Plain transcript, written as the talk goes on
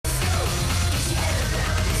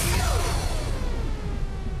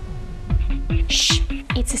Shh,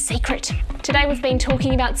 it's a secret. Today we've been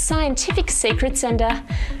talking about scientific secrets and,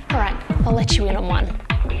 alright, I'll let you in on one.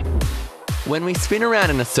 When we spin around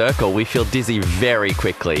in a circle, we feel dizzy very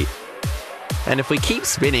quickly. And if we keep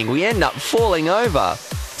spinning, we end up falling over.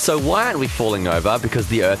 So why aren't we falling over? Because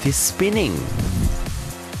the Earth is spinning.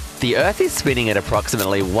 The Earth is spinning at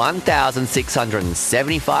approximately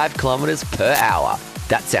 1,675 kilometers per hour.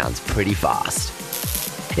 That sounds pretty fast.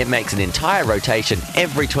 It makes an entire rotation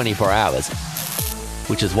every 24 hours,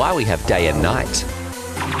 which is why we have day and night.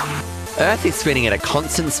 Earth is spinning at a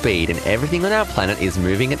constant speed and everything on our planet is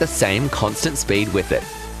moving at the same constant speed with it.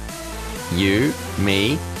 You,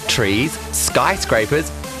 me, trees, skyscrapers,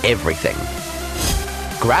 everything.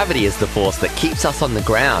 Gravity is the force that keeps us on the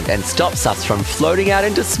ground and stops us from floating out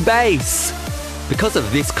into space. Because of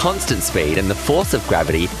this constant speed and the force of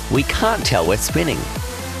gravity, we can't tell we're spinning.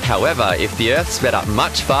 However, if the Earth sped up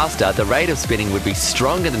much faster, the rate of spinning would be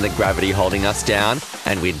stronger than the gravity holding us down,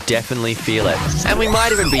 and we'd definitely feel it. And we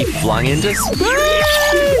might even be flung into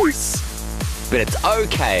space! But it's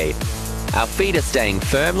okay. Our feet are staying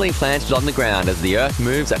firmly planted on the ground as the Earth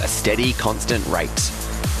moves at a steady, constant rate.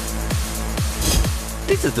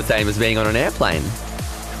 This is the same as being on an airplane.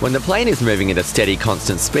 When the plane is moving at a steady,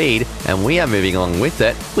 constant speed, and we are moving along with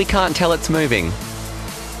it, we can't tell it's moving.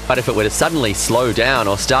 But if it were to suddenly slow down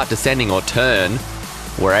or start descending or turn,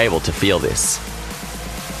 we're able to feel this.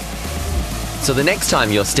 So the next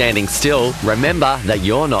time you're standing still, remember that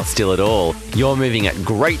you're not still at all. You're moving at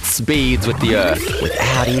great speeds with the Earth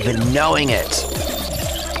without even knowing it.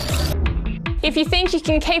 If you think you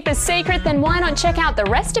can keep a secret, then why not check out the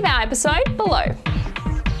rest of our episode below.